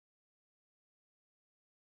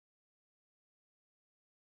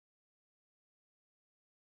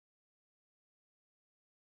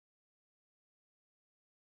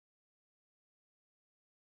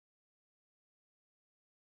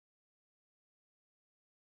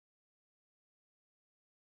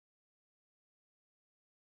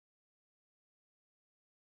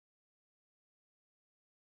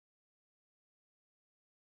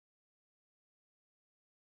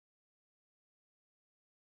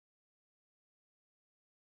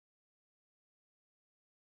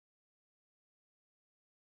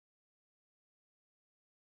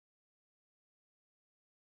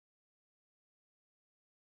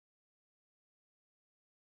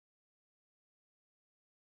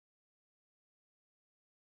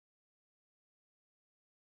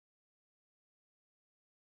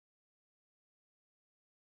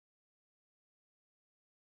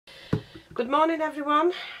Good morning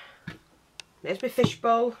everyone, there's my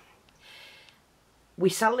fishbowl. We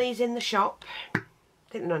sell these in the shop, I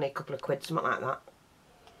think they're only a couple of quid, something like that.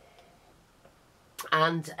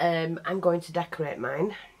 And I'm going to decorate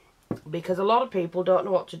mine because a lot of people don't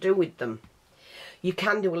know what to do with them. You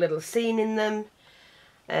can do a little scene in them,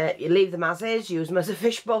 you leave them as is, use them as a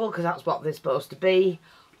fishbowl because that's what they're supposed to be,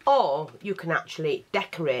 or you can actually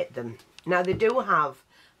decorate them. Now they do have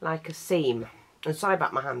like a seam, and sorry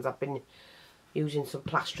about my hands, I've been using some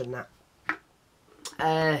plaster and that.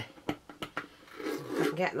 If I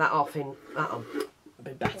can get that off, that'll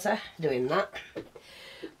be better doing that.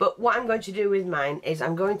 But what I'm going to do with mine is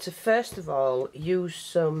I'm going to first of all use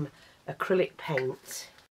some acrylic paint.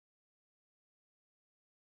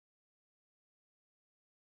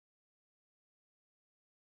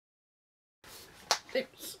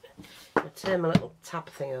 Oops. I'll turn my little tab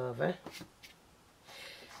thing over.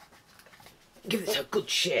 Give this a good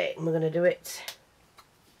shake, and we're going to do it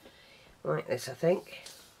like this, I think.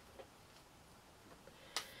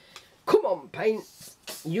 Come on, paint,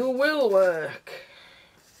 you will work.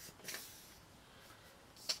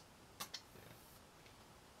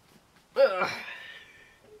 Ugh.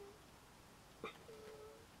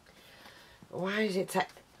 Why does it take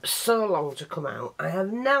so long to come out? I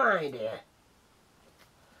have no idea.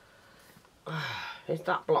 Is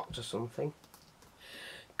that blocked or something?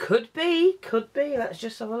 Could be, could be. Let's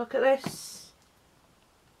just have a look at this.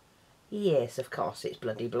 Yes, of course it's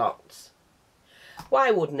bloody blocked. Why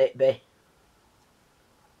wouldn't it be?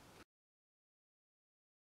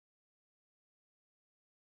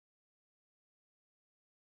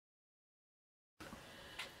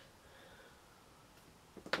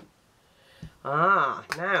 Ah,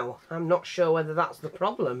 now, I'm not sure whether that's the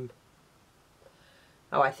problem.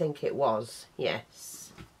 Oh, I think it was, yes.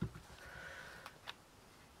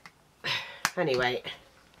 Anyway,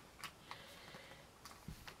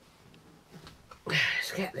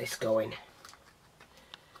 let's get this going.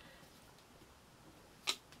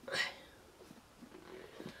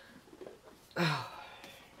 Oh.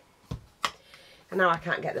 And now I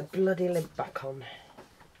can't get the bloody lid back on.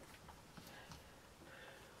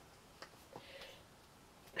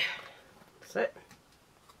 That's it.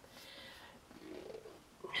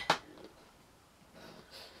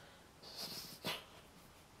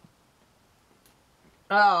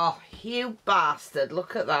 Oh, you bastard,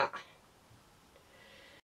 look at that.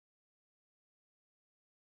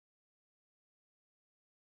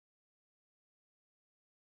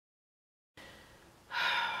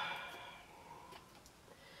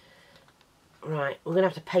 Right, we're going to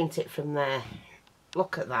have to paint it from there.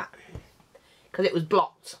 Look at that. Because it was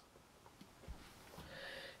blocked.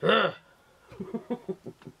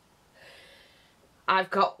 I've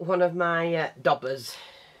got one of my daubers.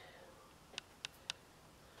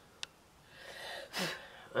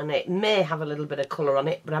 And it may have a little bit of colour on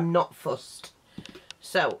it, but I'm not fussed.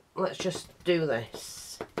 So, let's just do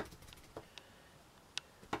this.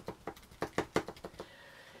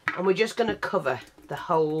 And we're just going to cover the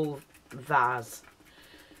whole vase.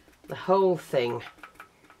 The whole thing.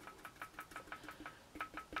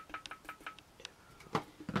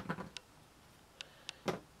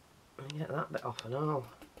 Get that bit off and all.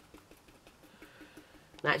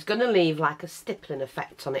 Now it's going to leave like a stippling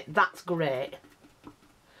effect on it. That's great.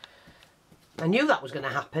 I knew that was going to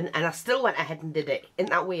happen and I still went ahead and did it.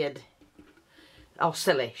 Isn't that weird? Or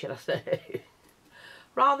silly, should I say.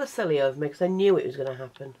 Rather silly of me because I knew it was going to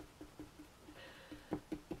happen.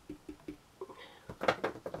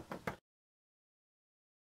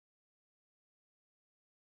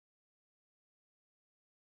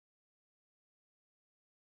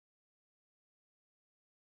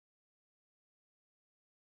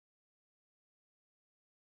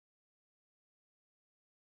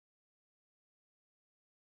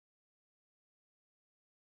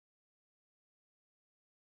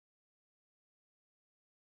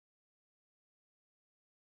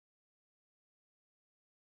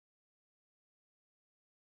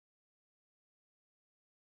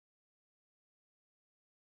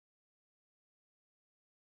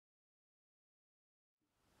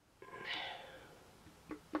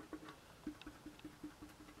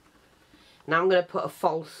 Now I'm going to put a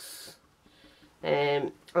false,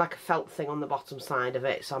 like a felt thing on the bottom side of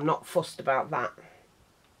it, so I'm not fussed about that.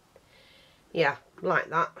 Yeah, like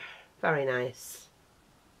that. Very nice.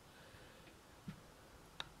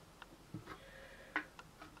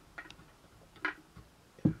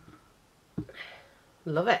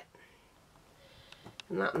 Love it.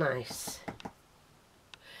 Isn't that nice?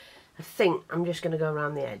 I think I'm just going to go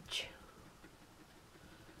around the edge.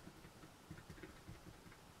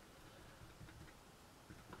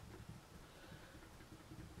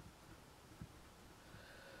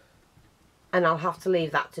 and I'll have to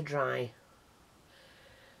leave that to dry.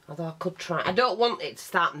 Although I could try. I don't want it to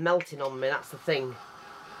start melting on me, that's the thing.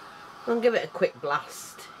 I'll give it a quick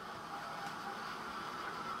blast.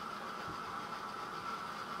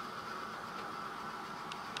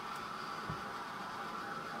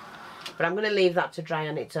 But I'm going to leave that to dry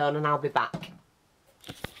on its own and I'll be back.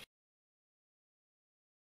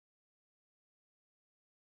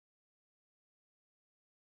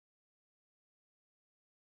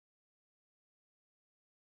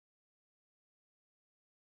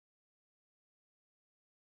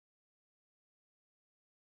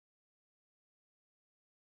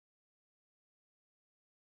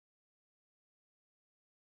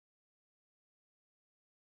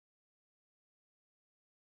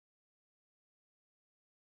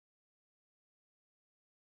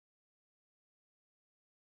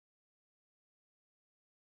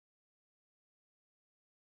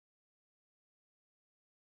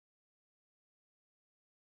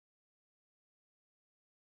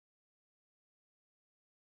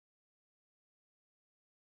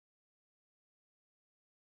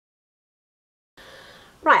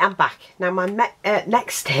 Right, I'm back. Now my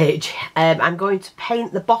next stage, I'm going to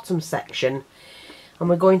paint the bottom section, and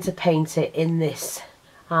we're going to paint it in this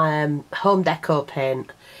home decor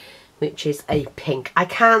paint, which is a pink. I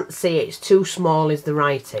can't see it, it's too small is the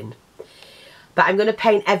writing. But I'm going to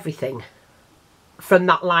paint everything from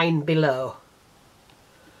that line below.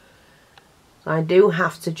 So I do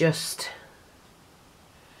have to just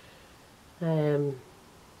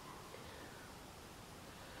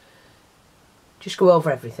go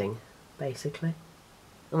over everything, basically.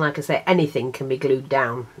 And like I say, anything can be glued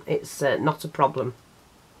down. It's not a problem.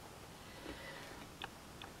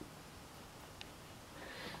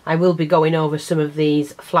 I will be going over some of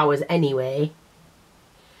these flowers anyway.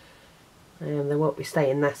 They won't be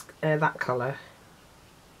staying that colour.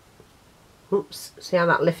 Oops, see how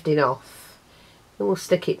that lifted off? And we'll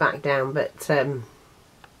stick it back down, but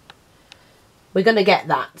we're going to get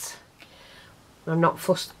that. I'm not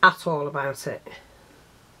fussed at all about it.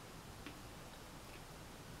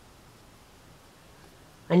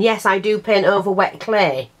 And yes, I do paint over wet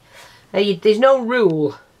clay. There's no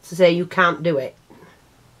rule to say you can't do it.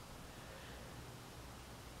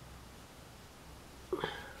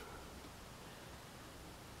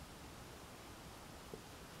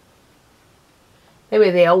 Maybe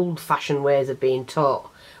the old-fashioned ways of being taught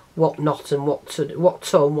what not and what to do, what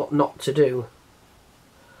to and what not to do.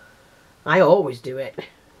 I always do it.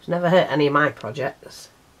 It's never hurt any of my projects.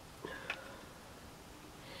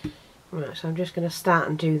 Right, so I'm just going to start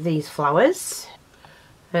and do these flowers.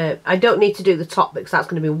 I don't need to do the top because that's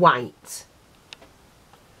going to be white.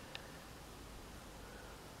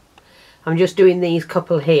 I'm just doing these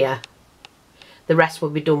couple here. The rest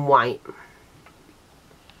will be done white.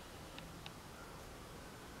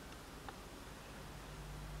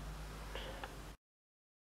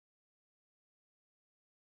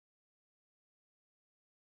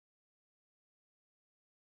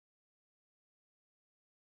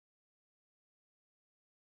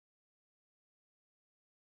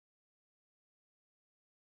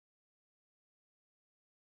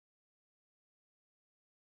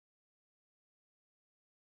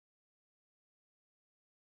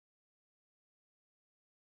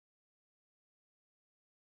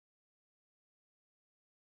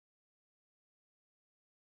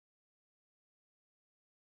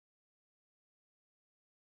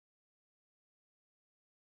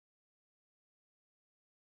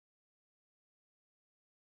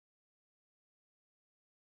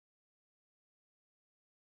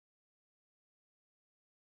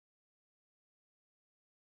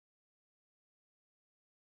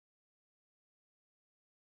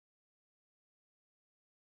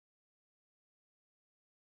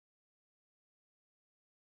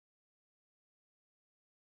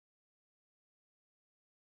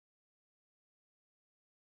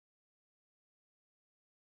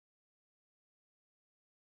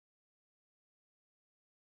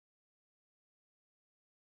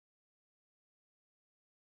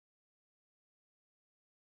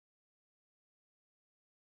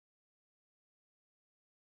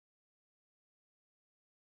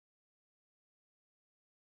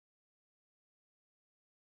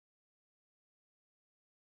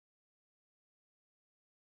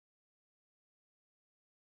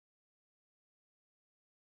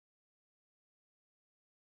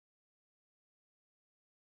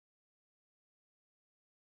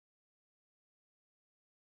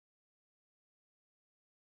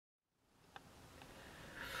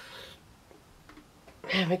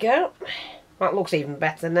 There we go. That looks even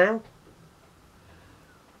better now.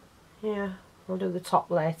 Yeah, I'll do the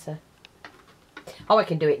top later. Oh, I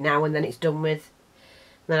can do it now and then it's done with.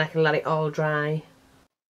 And then I can let it all dry.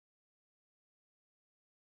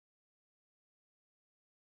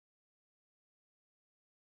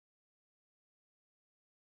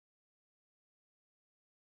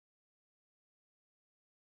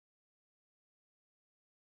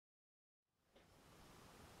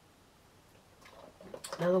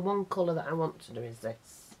 Now the one colour that I want to do is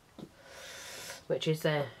this, which is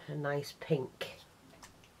a nice pink.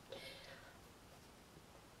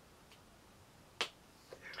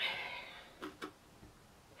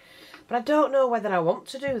 But I don't know whether I want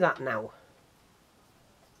to do that now.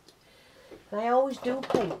 I always do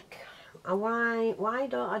pink. And why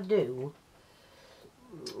don't I do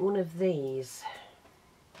one of these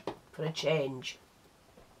for a change?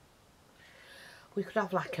 We could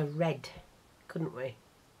have like a red, couldn't we?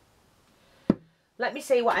 Let me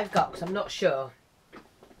see what I've got, because I'm not sure.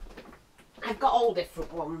 I've got all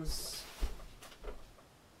different ones.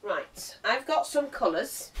 Right, I've got some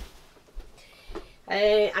colours.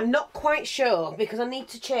 I'm not quite sure because I need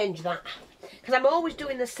to change that. Because I'm always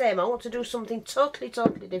doing the same. I want to do something totally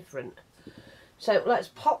different. So let's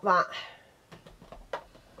pop that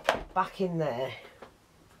back in there.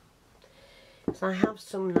 So I have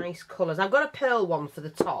some nice colours. I've got a pearl one for the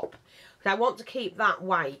top. I want to keep that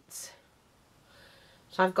white.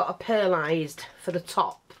 So I've got a pearlised for the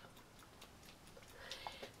top.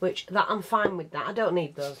 Which, that I'm fine with that. I don't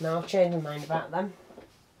need those now. I've changed my mind about them.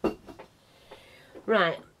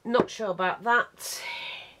 Right, not sure about that.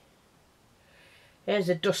 Here's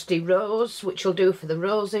a dusty rose, which will do for the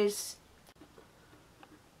roses.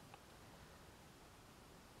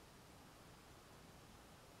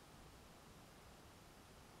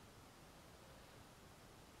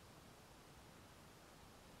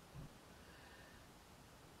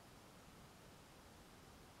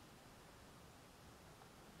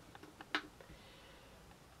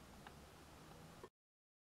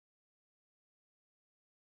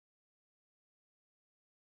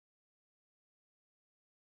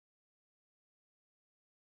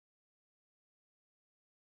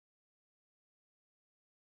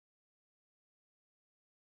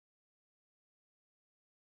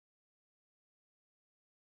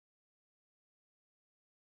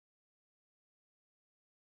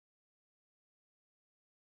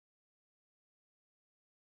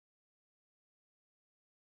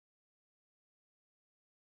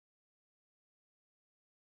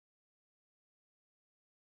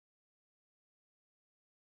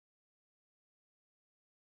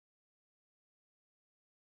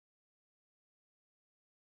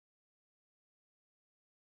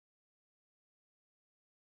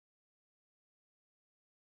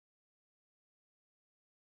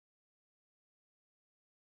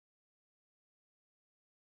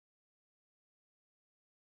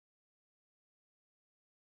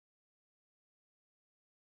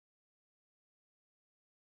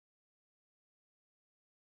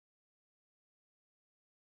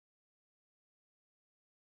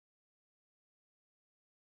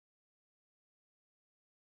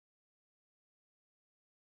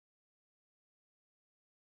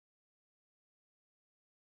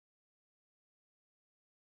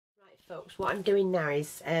 Right folks, what I'm doing now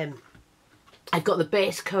is I've got the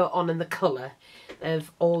base coat on and the colour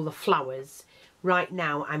of all the flowers. Right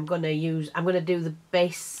now I'm going to do the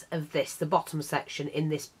base of this, the bottom section, in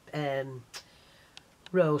this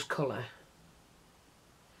rose colour.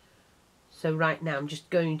 So right now I'm just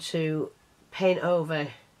going to paint over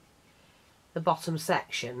the bottom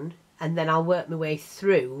section and then I'll work my way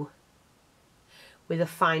through with a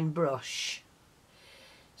fine brush.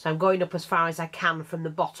 So I'm going up as far as I can from the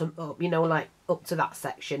bottom up, you know, like up to that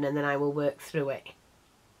section, and then I will work through it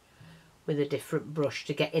with a different brush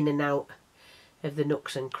to get in and out of the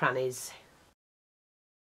nooks and crannies.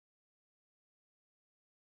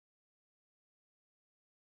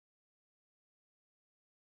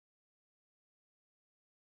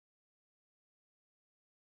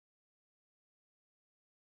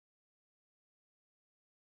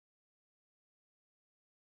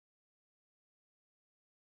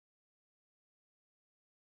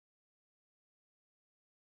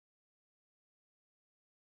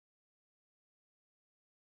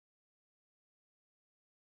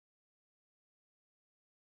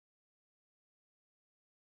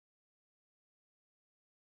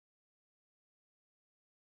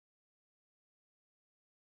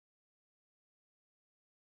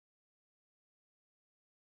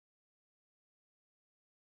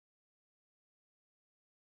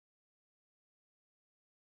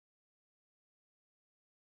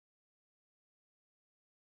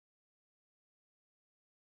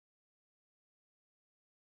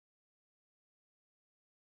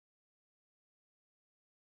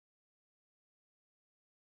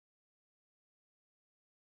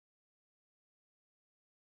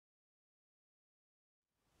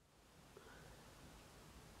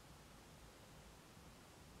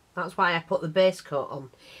 That's why I put the base coat on,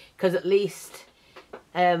 because at least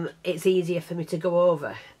it's easier for me to go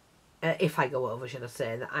over, if I go over, should I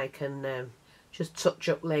say, that I can just touch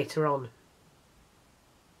up later on.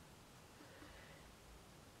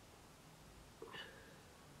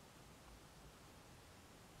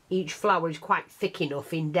 Each flower is quite thick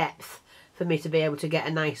enough in depth for me to be able to get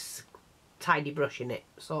a nice tidy brush in it,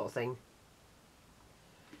 sort of thing.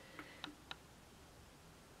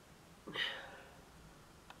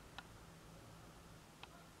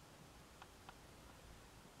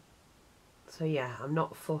 So yeah, I'm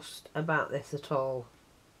not fussed about this at all.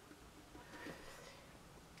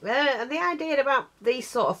 And the idea about these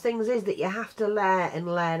sort of things is that you have to layer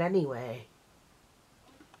and layer anyway.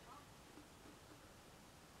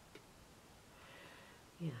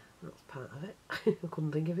 Yeah, that's part of it. I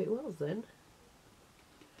couldn't think if it was then.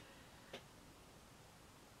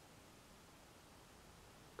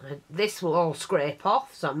 This will all scrape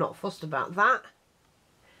off, so I'm not fussed about that.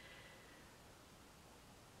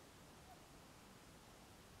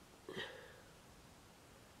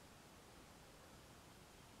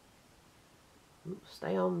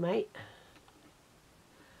 Stay on, mate.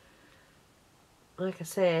 Like I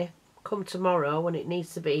say, come tomorrow when it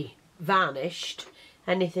needs to be varnished,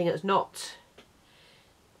 anything that's not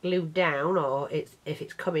glued down, or if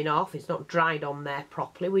it's coming off, it's not dried on there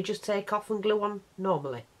properly, we just take off and glue on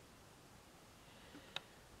normally.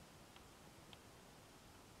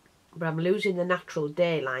 But I'm losing the natural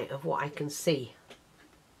daylight of what I can see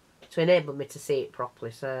to enable me to see it properly,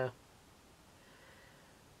 so...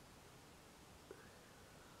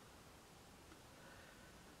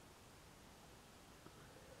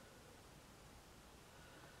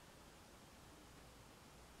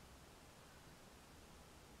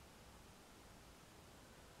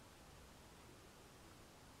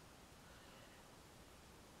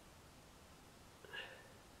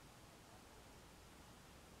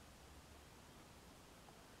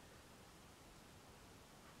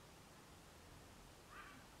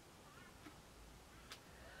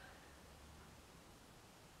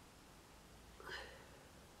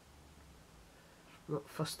 Not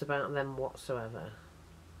fussed about them whatsoever.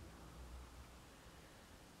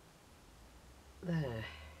 There.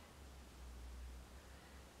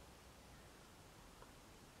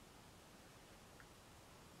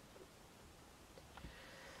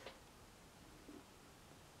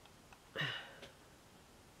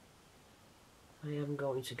 I am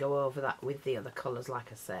going to go over that with the other colours,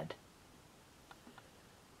 like I said.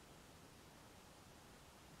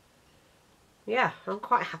 Yeah, I'm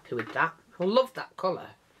quite happy with that. I love that colour.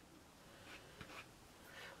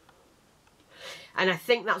 And I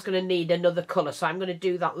think that's going to need another colour, so I'm going to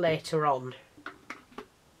do that later on. Do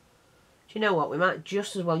you know what? We might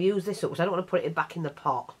just as well use this up, because I don't want to put it back in the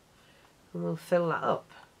pot. And we'll fill that up.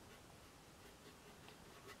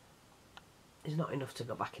 There's not enough to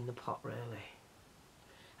go back in the pot, really.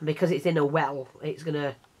 And because it's in a well, it's going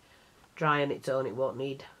to dry on its own. It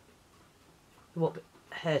won't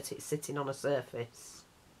hurt it sitting on a surface.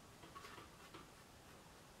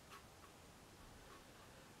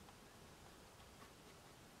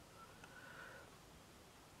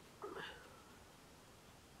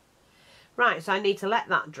 Right, so I need to let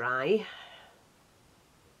that dry.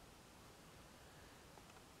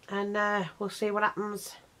 And we'll see what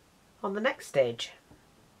happens on the next stage.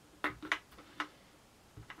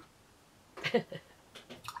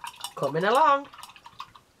 Coming along.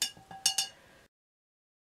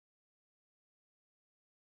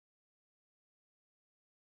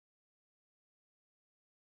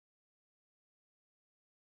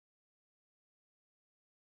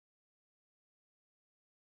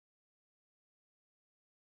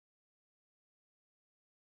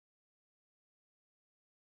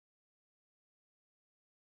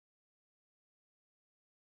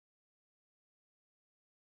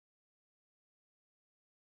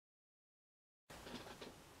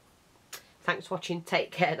 Thanks for watching.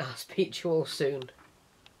 Take care and I'll speak to you all soon.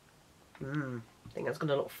 I think that's going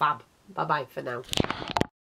to look fab. Bye bye for now.